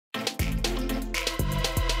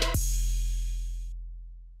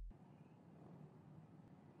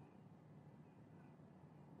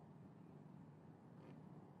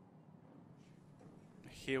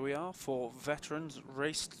Here we are for Veterans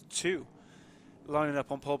Race 2. Lining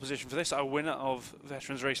up on pole position for this, our winner of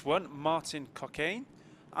Veterans Race 1, Martin Cockayne.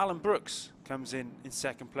 Alan Brooks comes in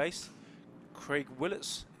second place. Craig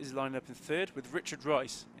Willets is lining up in third, with Richard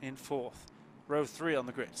Rice in fourth. Row 3 on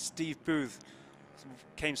the grid. Steve Booth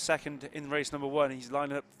came second in race number 1. He's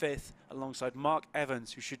lining up fifth alongside Mark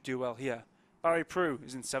Evans, who should do well here. Barry Prue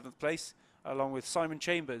is in 7th place, along with Simon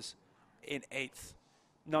Chambers in 8th.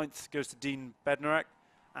 9th goes to Dean Bednarak,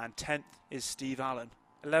 and 10th is Steve Allen.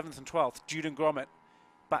 11th and 12th, Juden Gromit,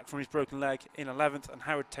 back from his broken leg, in 11th, and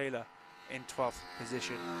Howard Taylor in 12th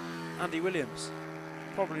position. Andy Williams,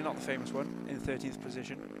 probably not the famous one, in 13th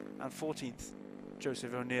position, and 14th,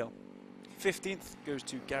 Joseph O'Neill. 15th goes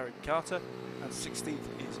to Gary Carter, and 16th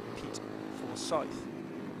is Pete Forsyth.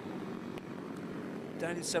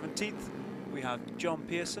 Down in 17th, we have John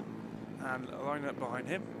Pearson, and lining up behind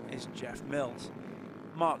him is Jeff Mills.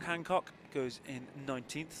 Mark Hancock goes in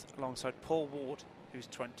 19th alongside Paul Ward, who's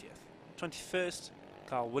 20th. 21st,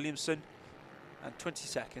 Carl Williamson, and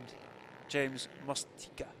 22nd, James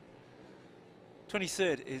Mostica.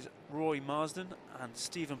 23rd is Roy Marsden, and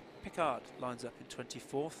Stephen Pickard lines up in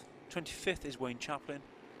 24th. 25th is Wayne Chaplin,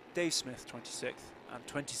 Dave Smith 26th, and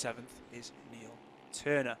 27th is Neil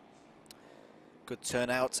Turner. Good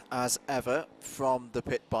turnout as ever from the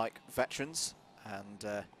pit bike veterans, and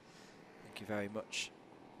thank you very much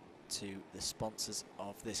to the sponsors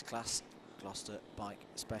of this class, Gloucester Bike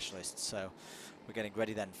Specialists. So we're getting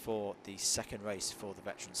ready then for the second race for the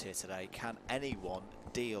veterans here today. Can anyone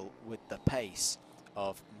deal with the pace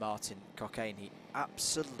of Martin Cockayne? He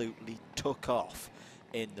absolutely took off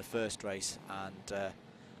in the first race, and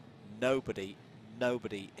nobody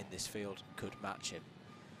in this field could match him.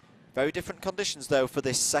 Very different conditions though for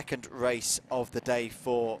this second race of the day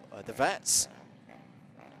for the vets.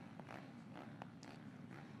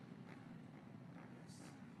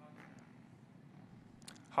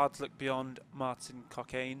 Hard to look beyond Martin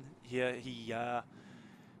Cockayne here. He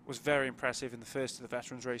was very impressive in the first of the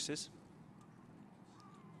veterans races.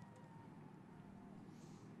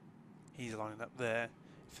 He's lining up there,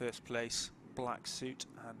 first place, black suit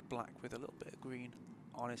and black with a little bit of green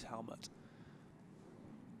on his helmet.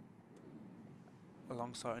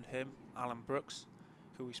 Alongside him, Alan Brooks,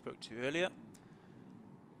 who we spoke to earlier.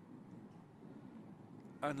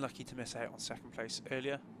 Unlucky to miss out on second place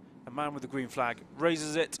earlier. The man with the green flag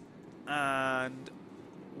raises it, and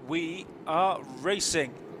we are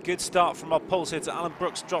racing. Good start from our poles here to Alan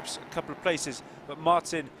Brooks, drops a couple of places, but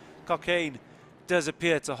Martin Cockayne does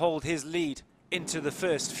appear to hold his lead into the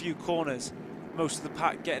first few corners. Most of the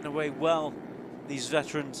pack getting away well. These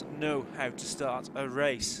veterans know how to start a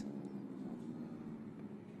race.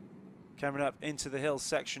 Coming up into the hill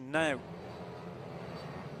section now.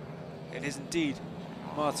 It is indeed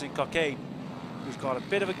Martin Cockayne, who's got a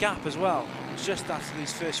bit of a gap as well. Just after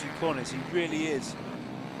these first few corners, he really is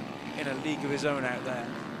in a league of his own out there.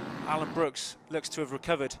 Alan Brooks looks to have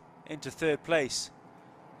recovered into third place.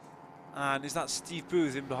 And is that Steve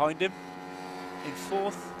Booth in behind him? In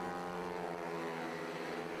fourth.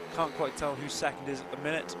 Can't quite tell who second is at the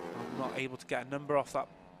minute. I'm not able to get a number off that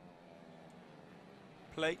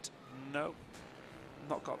plate. No,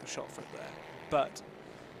 not got the shot for it there. But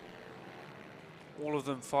all of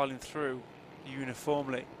them filing through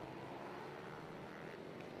uniformly.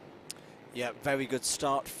 Yeah, very good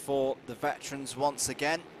start for the veterans once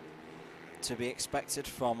again. To be expected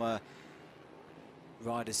from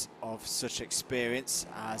riders of such experience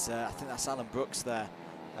as I think that's Alan Brooks there.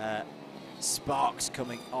 Sparks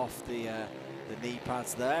coming off the knee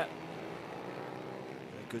pads there.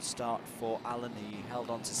 A good start for Alan. He held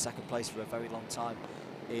on to second place for a very long time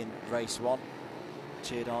in race 1.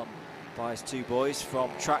 Cheered on by his two boys from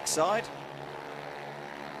trackside,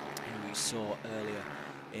 who we saw earlier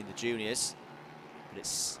in the juniors. But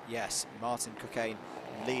it's, yes, Martin Cockayne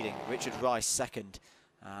leading, Richard Rice second.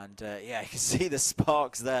 And yeah, you can see the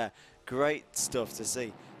sparks there. Great stuff to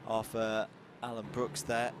see off Alan Brooks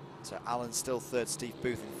there. So Alan still third, Steve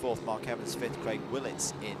Booth in fourth, Mark Evans fifth, Craig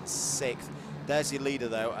Willets in sixth. There's your leader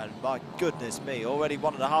though, and my goodness me, already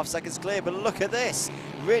 1.5 seconds clear, but look at this.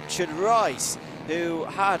 Richard Rice, who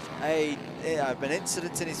had an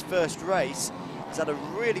incident in his first race, has had a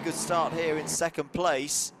really good start here in second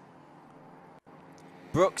place.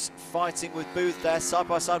 Brooks fighting with Booth there, side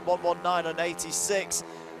by side, 119 and 86.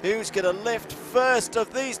 Who's going to lift first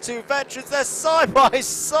of these two veterans? They're side by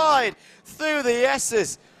side through the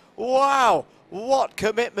S's. Wow, what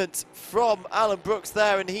commitment from Alan Brooks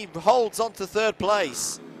there, and he holds on to third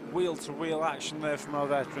place. Wheel-to-wheel action there from our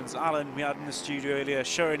veterans. Alan, we had in the studio earlier,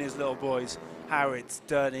 showing his little boys how it's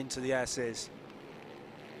done into the S's.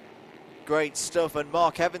 great stuff, and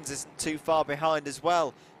Mark Evans isn't too far behind as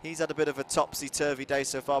well. He's had a bit of a topsy-turvy day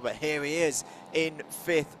so far, but here he is in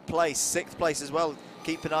 5th place, 6th place as well.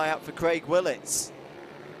 Keep an eye out for Craig Willits.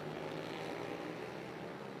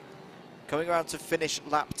 Coming around to finish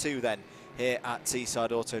lap 2 then, here at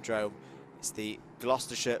Teesside Autodrome. It's the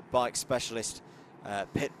Gloucestershire Bike Specialist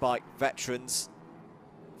Pit Bike Veterans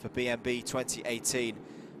for BMB 2018.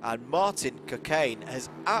 And Martin Cockayne has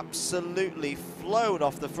absolutely flown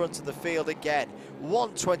off the front of the field again.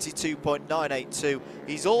 1:22.982.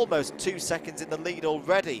 He's almost 2 seconds in the lead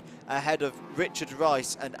already, ahead of Richard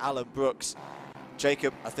Rice and Alan Brooks.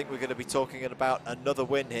 Jacob, I think we're going to be talking about another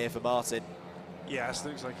win here for Martin. Yes,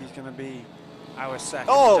 looks like he's going to be our second.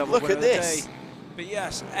 Oh, look at this. But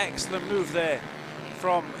yes, excellent move there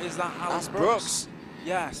from, is that Alan That's Brooks?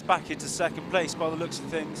 Yes, back into 2nd place by the looks of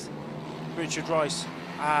things. Richard Rice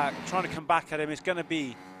trying to come back at him. It's going to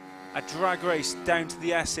be a drag race down to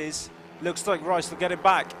the S's. Looks like Rice will get him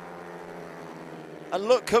back. And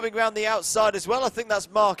look, coming around the outside as well, I think that's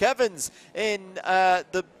Mark Evans in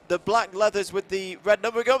the black leathers with the red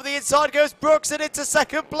number. Over the inside goes Brooks and into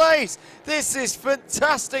 2nd place. This is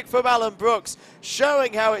fantastic from Alan Brooks,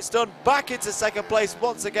 showing how it's done. Back into 2nd place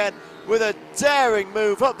once again with a daring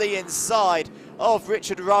move up the inside of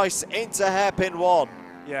Richard Rice into hairpin 1.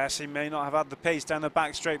 Yes, he may not have had the pace down the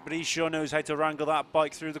back straight, but he sure knows how to wrangle that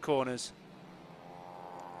bike through the corners.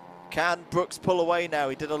 Can Brooks pull away now?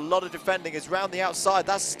 He did a lot of defending. It's round the outside.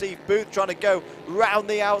 That's Steve Booth trying to go round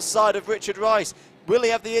the outside of Richard Rice. Will he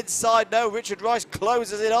have the inside? No, Richard Rice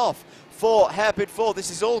closes it off for hairpin 4.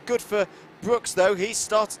 This is all good for Brooks, though. He's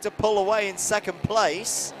started to pull away in 2nd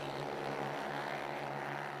place.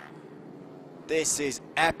 This is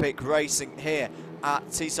epic racing here at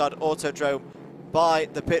Teesside Autodrome by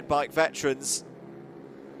the Pit Bike Veterans.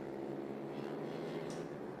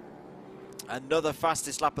 Another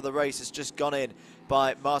fastest lap of the race has just gone in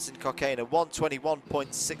by Martin Cockayne, a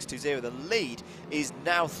 1:21.620. The lead is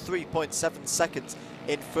now 3.7 seconds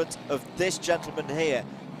in front of this gentleman here,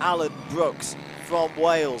 Alan Brooks from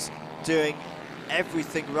Wales, doing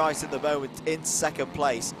everything right at the moment in 2nd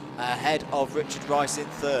place, ahead of Richard Rice in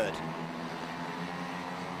 3rd.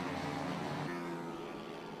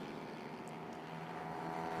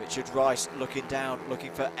 Richard Rice looking down,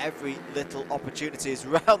 looking for every little opportunity. As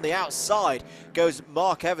round the outside goes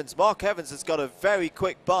Mark Evans. Mark Evans has got a very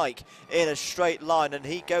quick bike in a straight line, and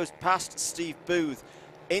he goes past Steve Booth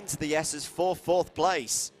into the S's for 4th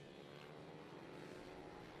place.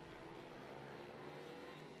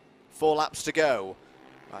 4 laps to go.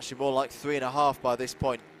 Actually more like 3.5 by this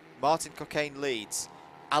point. Martin Cockayne leads.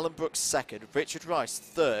 Alan Brooks 2nd. Richard Rice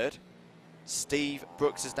 3rd. Steve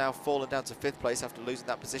Brooks has now fallen down to 5th place after losing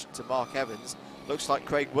that position to Mark Evans. Looks like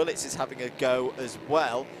Craig Willits is having a go as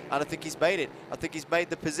well, and I think he's made it. I think he's made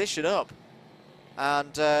the position up.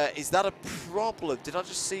 And is that a problem? Did I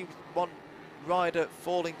just see one rider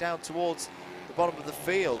falling down towards the bottom of the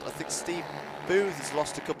field? I think Steve Booth has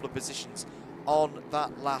lost a couple of positions on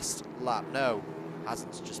that last lap. No, hasn't.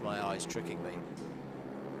 It's just my eyes tricking me.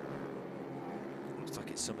 Looks like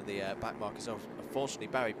it's some of the back markers. Unfortunately,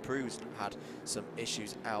 Barry Prue's had some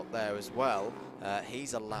issues out there as well.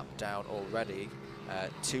 He's a lap down already.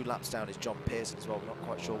 2 laps down is John Pearson as well. We're not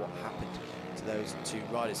quite sure what happened to those 2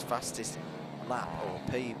 riders. Fastest lap, or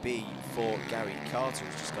PB, for Gary Carter,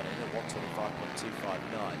 who's just gone in at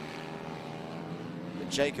 1:25.259. But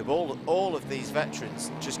Jacob, all of these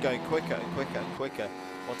veterans just going quicker and quicker and quicker,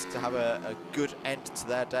 wanted to have a good end to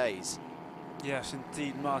their days. Yes,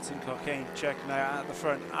 indeed, Martin Cockayne checking out at the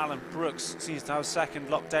front. Alan Brooks seems to have 2nd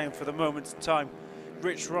locked down for the moment in time.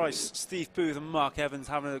 Rich Rice, Steve Booth and Mark Evans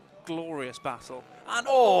having a glorious battle. And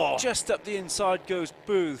just up the inside goes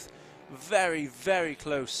Booth. Very, very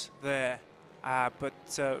close there. But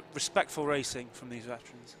respectful racing from these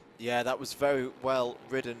veterans. Yeah, that was very well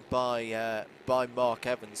ridden by Mark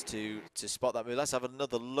Evans to spot that move. Let's have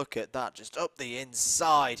another look at that, just up the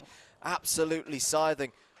inside. Absolutely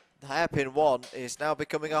scything. Hairpin 1 is now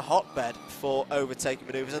becoming a hotbed for overtaking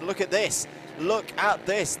manoeuvres, and look at this! Look at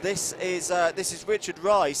this! This is Richard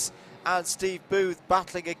Rice and Steve Booth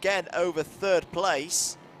battling again over 3rd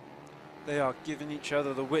place. They are giving each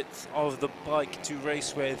other the width of the bike to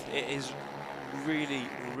race with. It is really,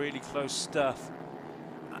 really close stuff.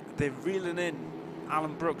 They're reeling in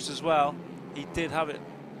Alan Brooks as well. He did have it,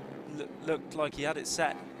 looked like he had it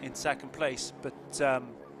set in 2nd place, but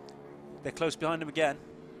they're close behind him again.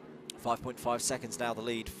 5.5 seconds now the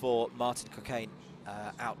lead for Martin Cockayne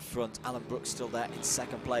out front. Alan Brooks still there in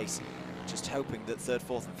 2nd place. Just hoping that 3rd,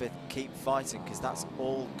 4th and 5th keep fighting, because that's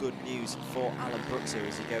all good news for Alan Brooks here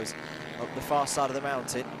as he goes up the far side of the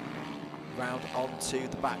mountain. round onto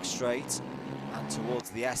the back straight and towards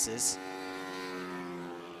the S's.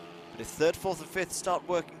 But if third, fourth and fifth start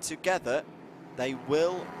working together, they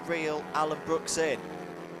will reel Alan Brooks in.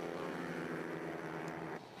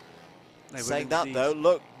 Saying that though,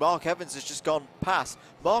 look, Mark Evans has just gone past.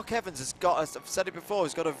 Mark Evans has got, as I've said it before,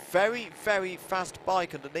 he's got a very, very fast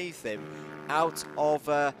bike underneath him out of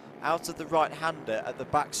the right-hander at the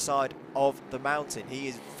backside of the mountain. He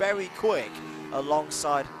is very quick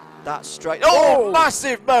alongside that straight. Oh,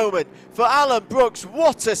 massive moment for Alan Brooks.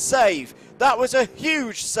 What a save. That was a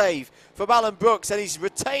huge save from Alan Brooks, and he's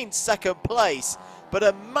retained second place. But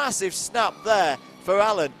a massive snap there for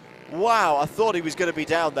Alan. Wow, I thought he was going to be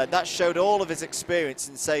down then. That showed all of his experience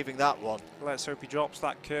in saving that one. Let's hope he drops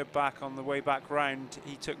that curb back on the way back round.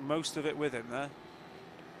 He took most of it with him there.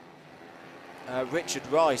 Richard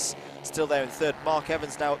Rice still there in third. Mark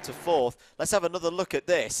Evans now up to fourth. Let's have another look at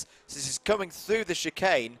this. This is coming through the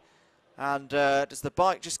chicane. And does the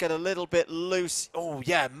bike just get a little bit loose? Oh,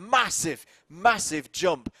 yeah, massive, massive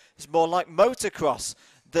jump. It's more like motocross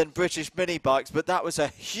than British mini bikes, but that was a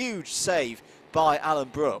huge save by Alan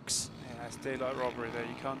Brooks. Yeah, it's daylight robbery there.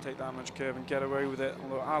 You can't take that much curve and get away with it,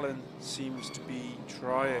 although Alan seems to be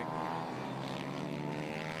trying.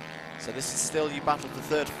 So this is still your battle for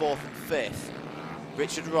third, fourth and fifth.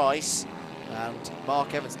 Richard Rice and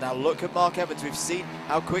Mark Evans. Now look at Mark Evans. We've seen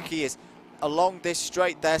how quick he is along this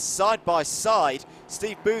straight there, side by side.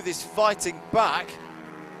 Steve Booth is fighting back.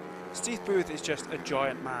 Steve Booth is just a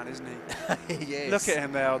giant man, isn't he? He is. Look at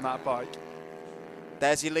him there on that bike.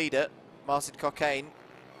 There's your leader, Martin Cockayne.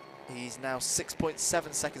 He's now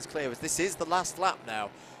 6.7 seconds clear, as this is the last lap now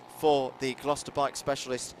for the Gloucester Bike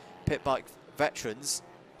Specialist Pit Bike Veterans.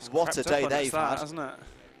 What a day they've had, hasn't it?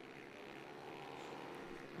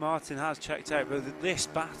 Martin has checked out, but this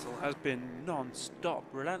battle has been non-stop,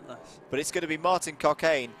 relentless. But it's going to be Martin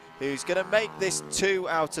Cockayne who's going to make this 2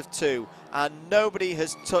 out of 2, and nobody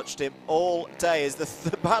has touched him all day as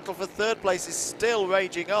the battle for third place is still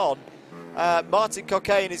raging on. Martin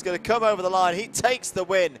Cockayne is going to come over the line. He takes the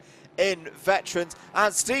win in Veterans,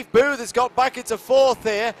 and Steve Booth has got back into fourth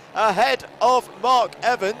here ahead of Mark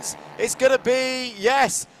Evans. It's going to be,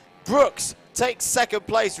 yes, Brooks takes second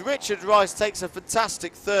place. Richard Rice takes a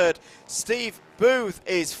fantastic third. Steve Booth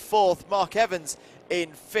is fourth. Mark Evans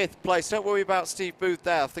in fifth place. Don't worry about Steve Booth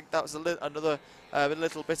there. I think that was another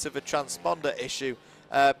little bit of a transponder issue.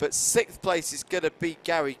 But sixth place is going to be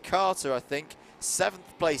Gary Carter, I think.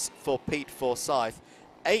 Seventh place for Pete Forsyth.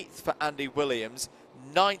 Eighth for Andy Williams.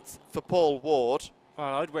 Ninth for Paul Ward.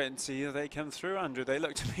 Well, I'd wait and see if they come through, Andrew. They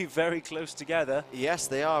look to be very close together. Yes,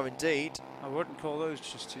 they are indeed. I wouldn't call those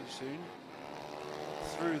just too soon.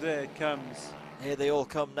 Through there it comes. Here they all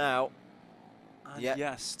come now. And yep.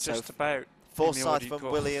 Yes, so just about. Forsyth from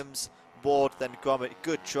Williams, Ward, then Gromit.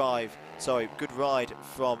 Good ride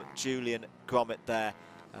from Julian Gromit there.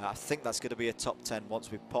 I think that's going to be a top 10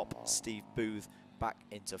 once we pop Steve Booth back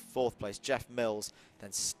into fourth place. Jeff Mills,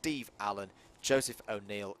 then Steve Allen, Joseph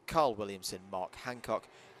O'Neill, Carl Williamson, Mark Hancock.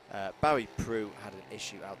 Barry Prue had an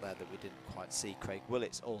issue out there that we didn't quite see. Craig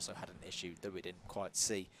Willits also had an issue that we didn't quite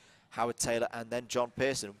see. Howard Taylor and then John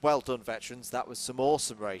Pearson. Well done, veterans. That was some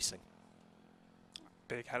awesome racing.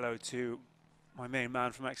 Big hello to my main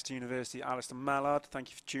man from Exeter University, Alistair Mallard. Thank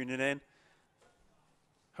you for tuning in.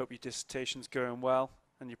 Hope your dissertation's going well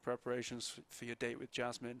and your preparations for your date with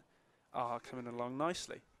Jasmine are coming along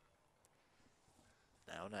nicely.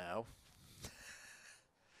 Now.